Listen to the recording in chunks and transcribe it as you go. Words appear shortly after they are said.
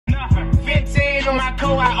chain on my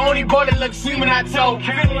coat. I only bought it, look sweet when I told.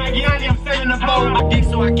 Feeling like Yanni, I'm sailing the boat. I think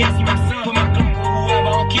so, I guess he my son. Put my gun for whoever,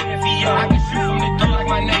 I don't care if he I can shoot from the door like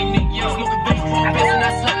my name, Nick Young. Smoke a bitch for a bitch and I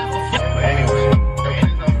slide for fuck. But anyway,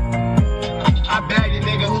 I bagged a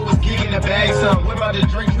nigga who was geeking the bag some. What about the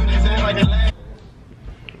drinks with his in like a last?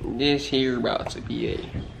 This here about to be a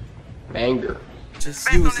banger.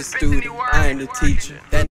 Just you was a student, I ain't a teacher.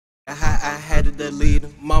 That I had to delete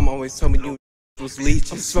him. Mom always told me you was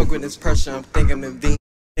leeching. Smoking this pressure, I'm thinking of V.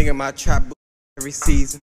 Thinking my trap every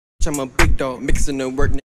season. I'm a big dog, mixing the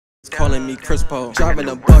work. Calling me Chris Paul. Driving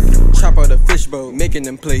a bucket, chop out a fishbowl, making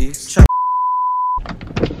them please.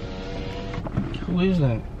 Who is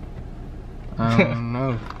that? I don't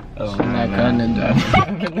know. Oh, nothing.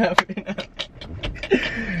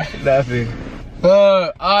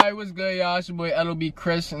 Alright, what's good, y'all? It's your boy LOB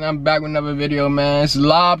Chris, and I'm back with another video, man. It's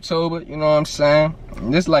LOBTOBER, you know what I'm saying?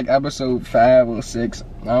 This is like episode 5 or 6.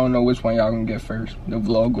 I don't know which one y'all gonna get first, the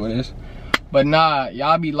vlog or this. But nah,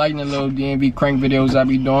 y'all be liking the little DMV crank videos I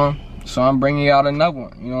be doing. So I'm bringing y'all another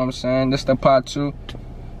one, you know what I'm saying? This the part 2.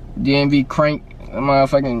 DMV crank,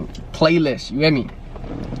 motherfucking playlist, you hear me?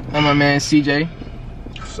 I'm my man CJ.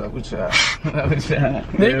 What's up with y'all? What's up with y'all?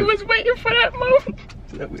 Nigga was waiting for that moment.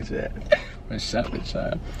 What's up with y'all? What's up with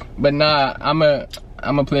y'all? But nah,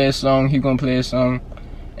 I'ma play a song, he gonna play a song.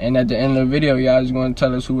 And at the end of the video, y'all just gonna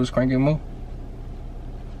tell us who was cranking more.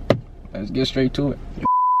 Let's get straight to it.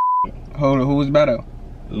 Hold on, who was better?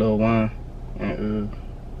 Lil Juan and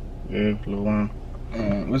yeah, Lil Juan.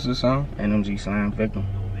 And what's the song? NMG Slam Victim.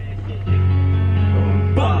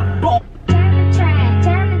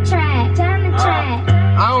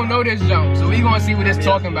 I don't know this jump, so we gonna see what it's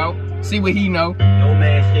talking about. See what he know. No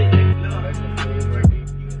man shit.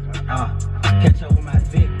 Catch up with my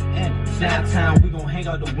Vic and Slab Town, we gon' hang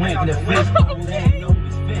out the wind in the fist. I'm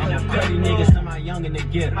 30 niggas, I'm my young in the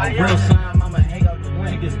get. I'm real slime, I'ma hang out the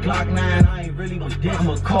wind. Niggas Glock 9, I ain't really with dick. I'm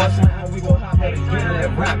a car slime, we gon' hop out again.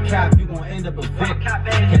 That rap cap, you gon' end up a Vic.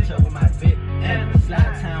 Catch up with my Vic and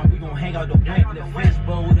Slab Town, we gon' hang out the wind in the fist.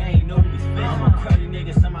 Bowl, they ain't know who's fit. I'm a cruddy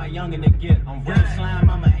niggas, I'm my young in the get. I'm real slime,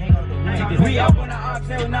 I'ma hang out the wind. We up on the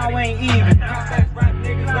oxtail, now we ain't even. Rap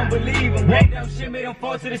niggas don't believe him. Walk down shit, made them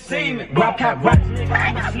fall to the semen. Rap cap rats, nigga,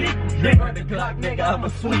 I'ma sleep him. Nigga, the Glock, nigga, I'ma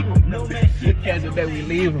sweep him. No man shit, Catch it that we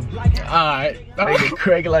leave him. Alright. Make it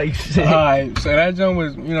crack like shit. Alright, so that joint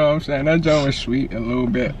was, you know what I'm saying, that joint was sweet a little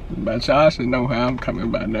bit. But y'all should know how I'm coming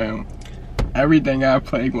by now. Everything I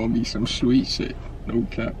play gonna be some sweet shit. No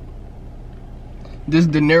cap. This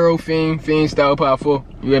De Niro Fiend Style Part 4.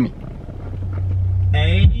 You hear me?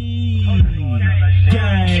 Hey,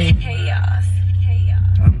 gang. Chaos.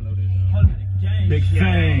 Big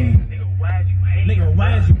fame. Nigga,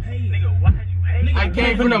 why is you paid? I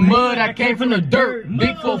came from the mud, I came from the dirt.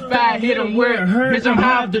 Big 4-5, hit him where it hurt. Bitch, I'm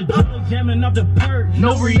high off the dirt. Jamming off the perch.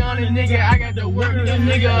 No Rihanna, nigga, I got the work. That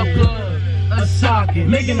nigga a plug, a socket.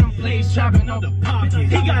 Making them plays, chopping off the pocket. He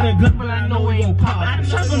got a gun, But I know he ain't pop. I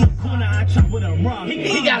chop in the corner, I chop with a rock.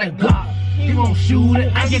 He got a Glock, he won't shoot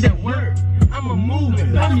it. I get that work, I'ma move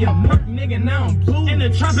it. Buy me a perk, nigga, now I'm blue. And the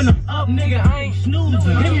trapping them up, nigga, I ain't snoozing.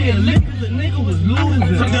 Give me a lick, cause the nigga was losing.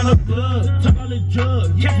 Took out the blood, took all the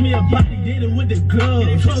drugs. Catch me a body, did it with the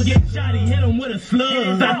gloves. Tro get shot, he hit him with a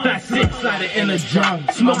slug. That 6-sided in the drum.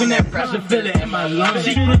 Smoking that pressure, feel it in my lungs.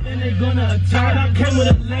 She and they gonna attack. I came with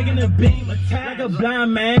a leg and a beam attack. Like a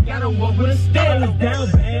blind man, gotta walk with a stick. I was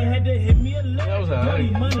down bad, had to hit me a leg. That was Dirty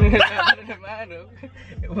money.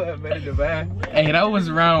 It wasn't better than mine. Hey, that was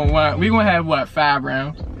round 1. We gonna have what, 5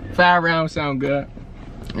 rounds? 5 rounds sound good.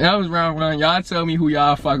 That was round 1. Y'all tell me who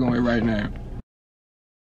y'all fucking with right now.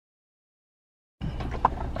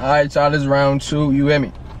 Alright, y'all, this is round 2. You hear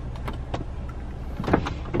me?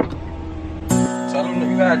 Tell them,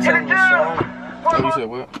 you gotta tell them the song. You said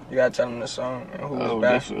what? You gotta tell them the song and who was Oh,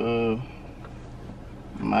 back. this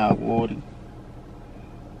My Wardy.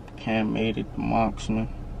 Cam Made It, The Marksman.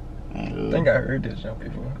 And, I think I heard this jump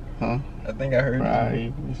before. Huh? I think I heard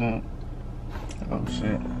Right. Oh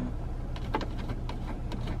shit.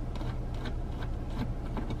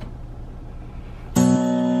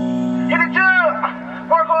 Hit the jump,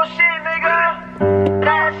 work on shit, nigga.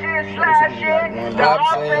 Slide shit, slide shit. Stop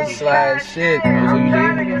saying slide shit.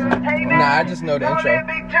 Nah, I just know the intro.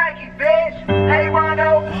 Big janky, bitch. Hey,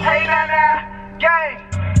 Rondo. Hey, Nana. Gang.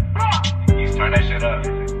 You turn that shit up.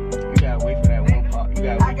 You gotta wait for that one part. You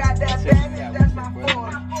gotta I got that badness, that's my 40.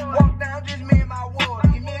 Walk down, just me and my water.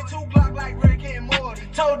 Give me a 2 Glock like Rick and Morty.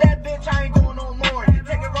 Told that bitch I ain't going no more.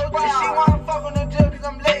 Take a road, but she wanna fuck on the jug cause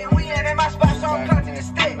I'm late. We ain't in my spot, so I'm clutching the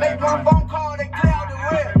stick. Make one phone call, they clear out the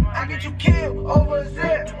whip. I get you killed over a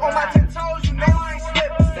zip. On my 10 toes, you know I ain't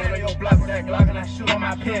slipping. Stand on your block with that Glock and I shoot on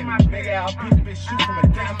my pen. whip. Nigga, I'll beat the bitch, shoot from a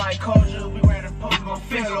dynamite culture. We ran a post, gon'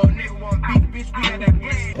 feel little nigga want beat the bitch, we had that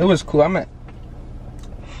bitch. It was cool. I meant.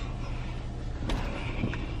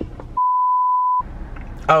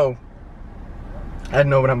 Oh, I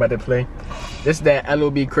know what I'm about to play. This is that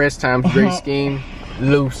LOB Chris times Great Scheme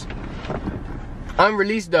Loose.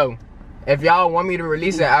 Unreleased though. If y'all want me to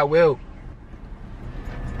release it, I will.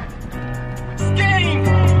 Scheme,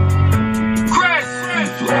 Chris,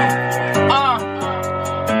 yeah.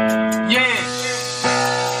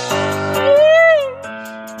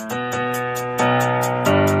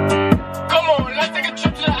 Come on, let's take a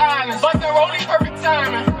trip to the islands. Bust down rolling, perfect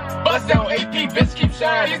timing. Bust down AP, bitch keep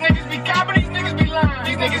shining. These niggas be copping, these niggas be lying.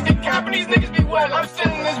 These niggas be copping, these niggas be well. I'm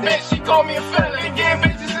still in this bitch, she called me a felon. Been getting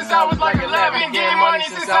bitches since I was like 11. Been getting money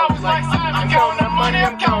since I was like 7. I'm counting the money,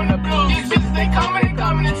 I'm counting the blues. These bitches, they coming in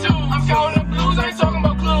twos. I'm counting the blues, I ain't talking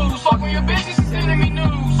about clues. Fuck with your bitches, she's sending me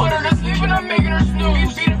news. Put her to sleep and I'm making her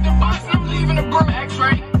snooze. Beat up the box and I'm leaving the broom.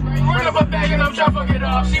 X-ray, run up a bag and I'm trying to fuck it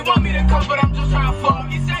up. She want me to come, but I'm just trying to fuck.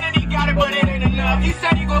 He said that he got it, but it ain't enough. He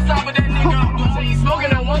said he gon' stop with that nigga. Don't say he smoking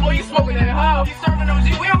that one, boy, you smoking that hoe. He serving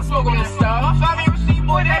OG, we don't smoke on this stuff. 5 years see,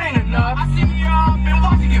 boy, that ain't enough. I see me up and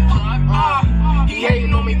watch it get plugged. He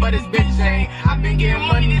hating on me, but his bitch ain't. I been getting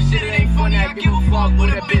money, this shit, it ain't funny. I give a fuck what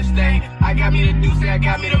that bitch think. I got me the deuce, I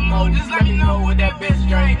got me the mo. Just let me know what that bitch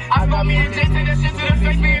drink. I got me and Jay, take that shit to the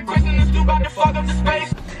face. Me and Chris in the stoop, about to fuck up the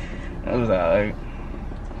space. That was alright.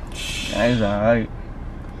 That was alright.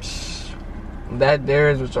 That there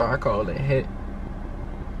is what y'all call a hit.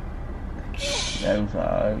 That was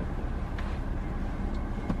alright.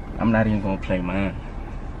 I'm not even gonna play mine.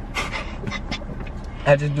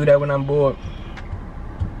 I just do that when I'm bored.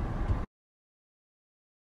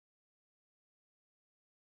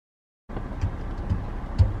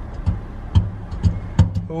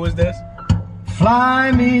 Who was this?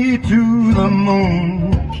 Fly me to the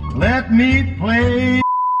moon, let me play.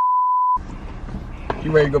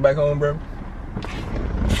 You ready to go back home, bro?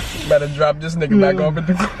 Better drop this nigga back off at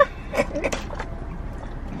the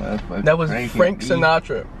That was Frank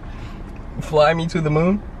Sinatra. Fly me to the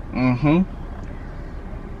moon? Mm-hmm.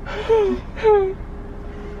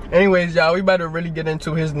 Anyways, y'all, we about to really get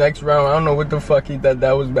into his next round. I don't know what the fuck he thought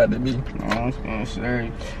that was about to be. I'm getting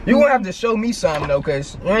serious. You gonna have to show me something though,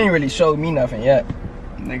 cause you ain't really showed me nothing yet.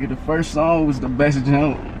 Nigga, the first song was the best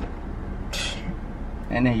jump.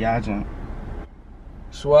 And then y'all jump.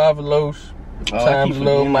 Suavelos, times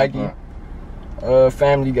Lil Mikey,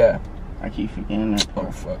 Family Guy. I keep forgetting that part.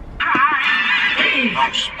 Oh fuck.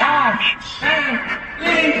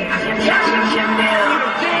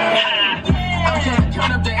 I'm trying to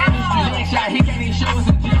turn up the industry. Leg shot, he can't even show us a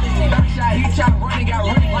agility. Back shot, he tried running, got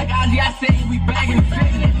ripped. Like Ozzy, I said we bagging the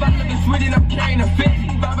 50. If I'm looking sweet and I'm carrying a 50.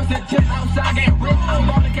 5% tips outside, getting ripped. I'm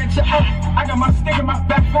gonna catch up. I got my stick in my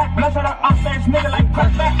backpack. Blessed out of offense, nigga like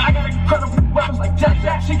crackback. I got incredible weapons like Jack.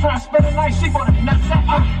 She trying to spend the night, she bought a nutsack.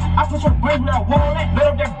 I push her brain with a wallet. Lit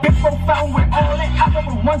up that big profile with all that. I fuck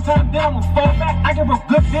her one time, then I'ma fall back. I give her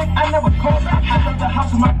good dick, I never call back. I left the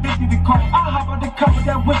house with my bitch need to call. I hop out the car with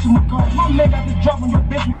that wish in the car. My leg got the drop on your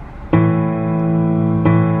bitch.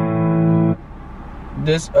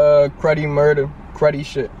 This cruddy murder, cruddy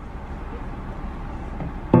shit.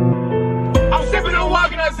 I'm sipping on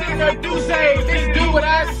walking, I'm sitting there do say. Just do what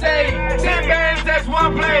I say. 10 bands, that's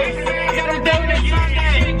one place. Got a day next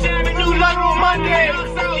Sunday. Jamming new luck on Monday.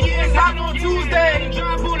 It's hot on Tuesday.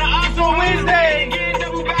 Drop on the ups on Wednesday. Getting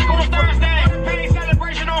double back on Thursday. Penny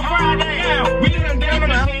celebration on Friday. We let them down on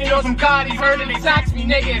the scene on some cardies. Heard that they tax me,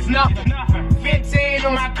 nigga, it's nothing. 15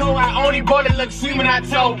 on my coat, I only bought it, look sweet when I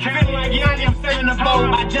told. Feeling like Yanni, I'm selling the boat.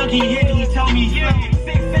 My junkie hit it, he told me,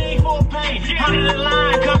 16 for a pain. 100 the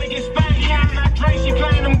line, come and get spanked. Yeah, my drink, she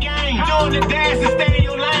playing them games. Doing the dance and stay in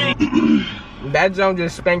your lane. That jump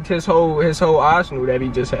just spanked his whole arsenal that he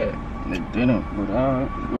just had. They didn't, but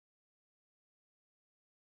alright.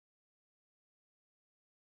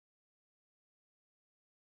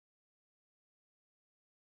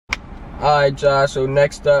 Alright, y'all, so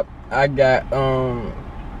next up I got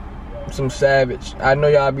some Savage. I know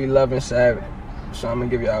y'all be loving Savage, so I'm gonna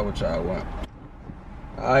give y'all what y'all want.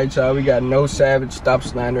 Alright, y'all, we got No Savage, Stop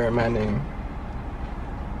Slandering My Name.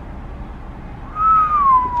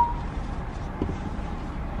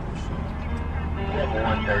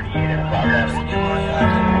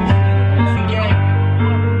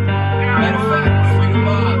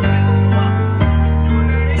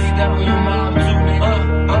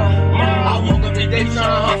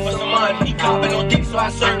 So I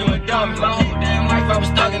served him a dummy. My whole damn life I was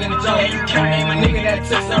thugging in the jungle. And you can't name a nigga that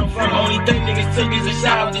took something from me. Only thing niggas took is a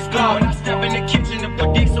shot with this gun. When I step in the kitchen to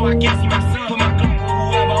put dick, so I guess he my son. Put my Glock on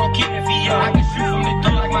whoever, I don't care if he young. I can shoot from the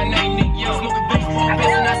door like my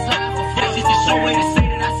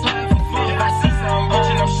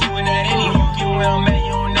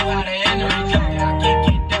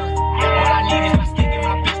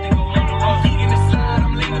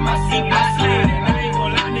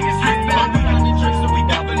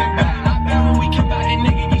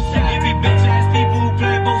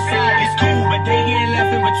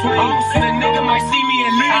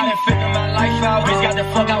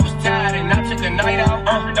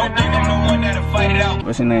Don't think I'm the one that'll fight it out.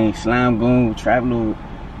 What's your name? Slime Boom, Trap Lord.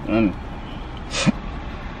 Slime.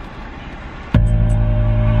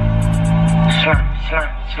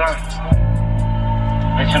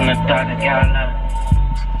 Bitch on the dot, I got a lot.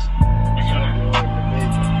 Bitch on the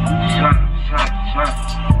slime.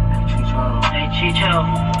 Hey, Chicho.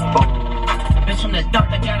 Bitch on the dock,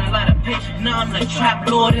 I got a lot of patience. Now I'm the trap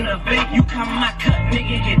lord in the vape. You come in my cut,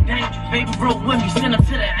 nigga, get dangerous. Baby broke with me, send him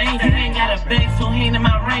to the angel. He ain't got a bag, so he ain't in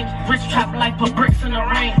my range. Rich trap life, put bricks in the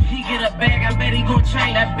rain. He get a bag, I bet he gon'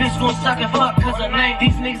 change. That bitch gon' suck and fuck cause her name.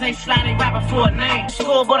 These niggas ain't sliding rapping for a name.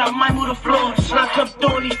 Score, but I might move the floor. Slime come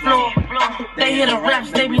through and he floor. They hear the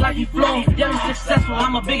raps, they be like he flow. Young successful,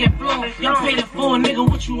 I'm a big influence. Young paid it for a nigga,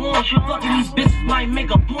 what you want? Fucking these bitches might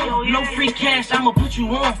make a boom. No free cash, I'ma put you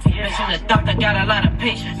on. Bitch in the doctor, got a lot of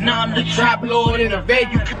patience. Now I'm the trap lord in the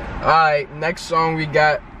vape. Alright, next song we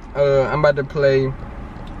got, I'm about to play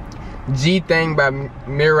G Thing by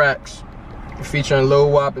Mirax featuring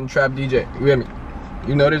Lil Wop and Trap DJ. You hear me?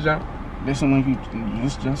 You know this, John? This someone you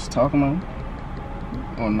just talking about?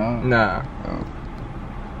 Or no? Nah. Oh.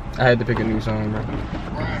 I had to pick a new song, bro.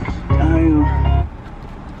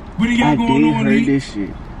 What do y'all going on, heard this shit.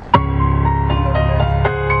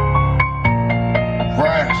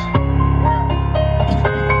 Rash.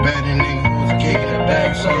 Bad nigga who's kicking the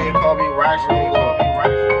bag, so you call me Rash.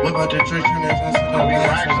 What about the trick in this? Call me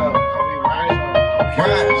Rash.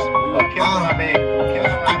 Rash.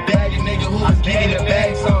 I bag a nigga who's kicking the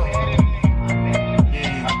bag, so.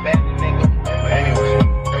 Yeah, I bag the nigga. But anyway.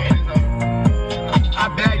 I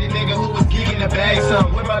bag the nigga who was kicking the bag, so.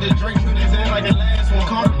 What about the drink in his hand like the last one?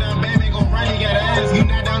 Calm down, baby, gon' run, he got ass. You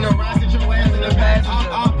not down the ride, sit your ass in the passenger.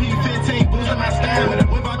 RP15, boosting my stamina.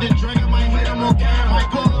 What about the drink? I might hit him on camera. Might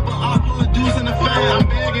pull up a R, pull a deuce in the fan. I'm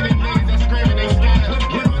bagging the niggas, they screaming, they scatter.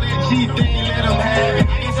 Get on that G thing, let them have it.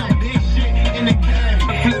 I get some big shit in the cabin.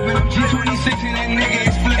 Flipping up G26 and that nigga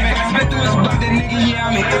is flipping. Spit through his block, that nigga, yeah,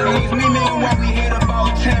 I'm hitting. It's me, man, what we hit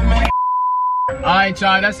about 10, man. Alright,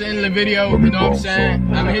 y'all, that's the end of the video. You know what I'm saying?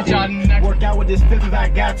 I'm gonna hit y'all next. Work out with this fifth if I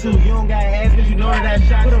got to. You don't gotta ask cause you know that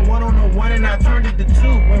shot. Put a 1 on the 1 and I turned it to 2.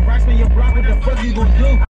 When rocks on your block, what the fuck you gon'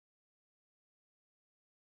 do?